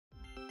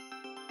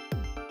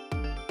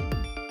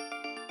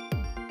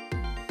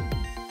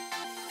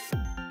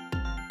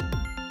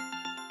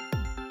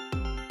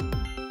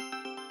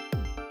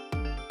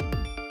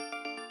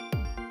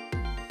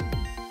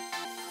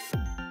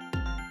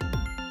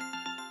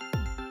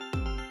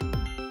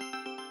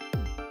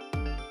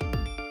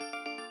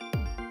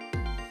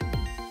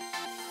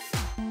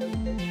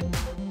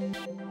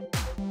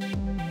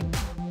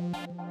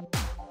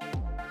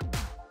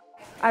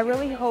I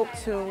really hope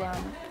to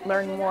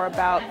learn more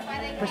about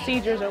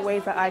procedures or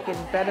ways that I can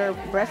better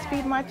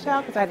breastfeed my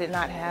child, because I did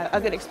not have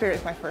a good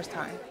experience my first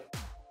time.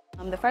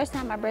 The first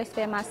time I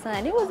breastfed my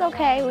son, it was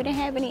okay. We didn't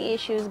have any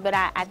issues, but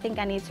I think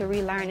I need to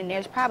relearn, and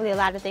there's probably a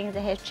lot of things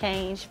that have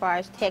changed as far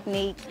as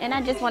technique, and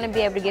I just want to be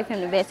able to give him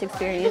the best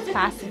experience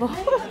possible.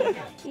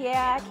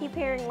 Yeah, I keep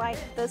hearing like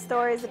the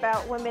stories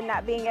about women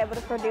not being able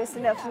to produce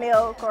enough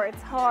milk, or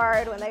it's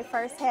hard when they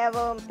first have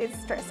them.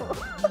 It's stressful.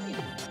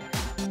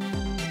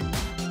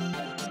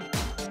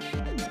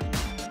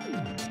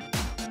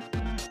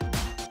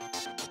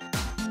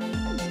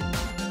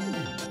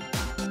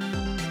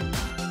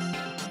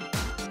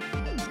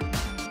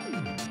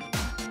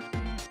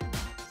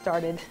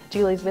 Started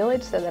Julie's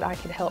Village so that I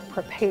could help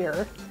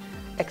prepare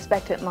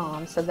expectant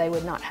moms so they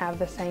would not have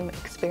the same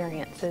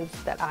experiences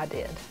that I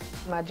did.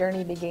 My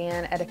journey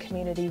began at a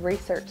community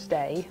research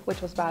day,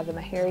 which was by the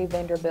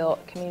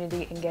Meharry-Vanderbilt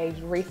Community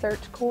Engaged Research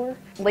Corps.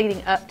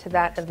 Leading up to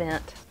that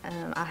event,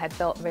 I had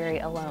felt very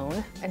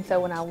alone. And so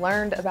when I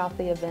learned about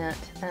the event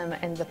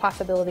and the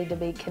possibility to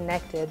be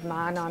connected,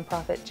 my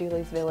nonprofit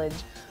Julie's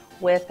Village,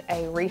 with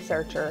a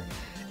researcher,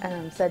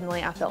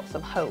 suddenly I felt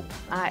some hope.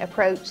 I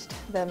approached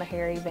the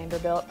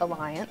Meharry-Vanderbilt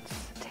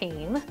Alliance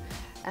team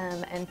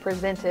and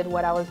presented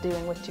what I was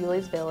doing with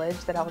Julie's Village,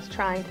 that I was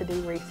trying to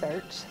do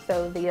research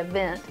so the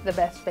event, the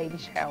Best Baby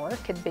Shower,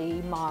 could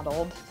be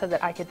modeled so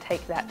that I could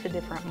take that to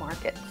different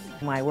markets.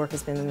 My work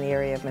has been in the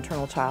area of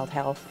maternal child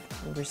health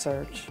and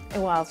research.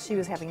 And while she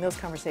was having those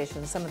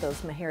conversations, some of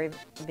those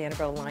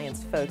Meharry-Vanderbilt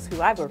Alliance folks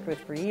who I've worked with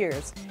for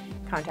years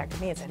contacted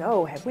me and said,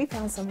 "Oh, have we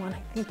found someone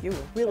I think you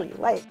would really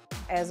like?"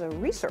 As a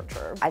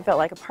researcher, I felt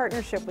like a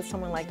partnership with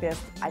someone like this,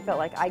 I felt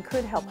like I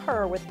could help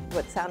her with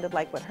what sounded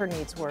like what her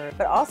needs were,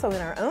 but also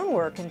in our own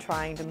work in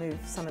trying to move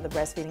some of the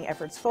breastfeeding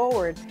efforts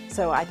forward.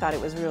 So I thought it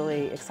was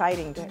really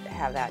exciting to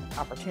have that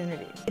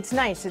opportunity. It's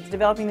nice, it's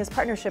developing this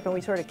partnership, and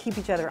we sort of keep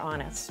each other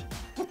honest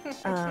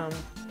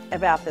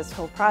about this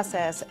whole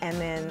process, and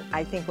then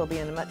I think we'll be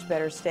in a much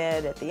better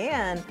stead at the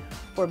end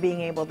for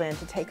being able then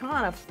to take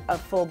on a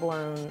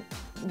full-blown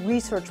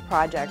research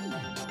project.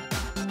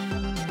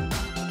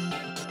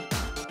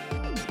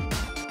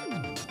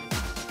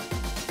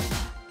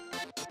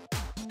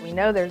 We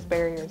know there's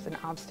barriers and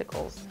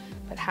obstacles,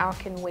 but how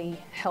can we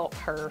help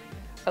her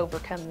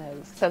overcome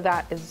those? So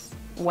that is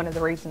one of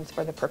the reasons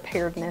for the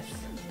preparedness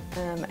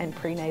and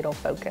prenatal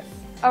focus.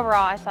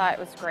 Overall, I thought it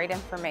was great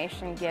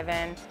information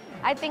given.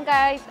 I think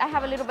I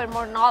have a little bit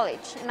more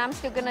knowledge, and I'm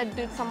still gonna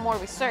do some more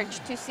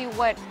research to see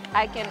what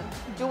I can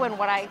do and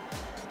what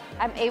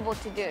I'm able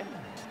to do.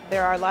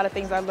 There are a lot of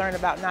things I learned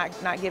about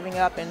not giving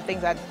up, and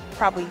things I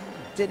probably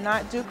did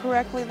not do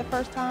correctly the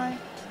first time,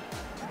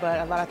 but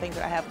a lot of things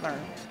that I have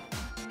learned.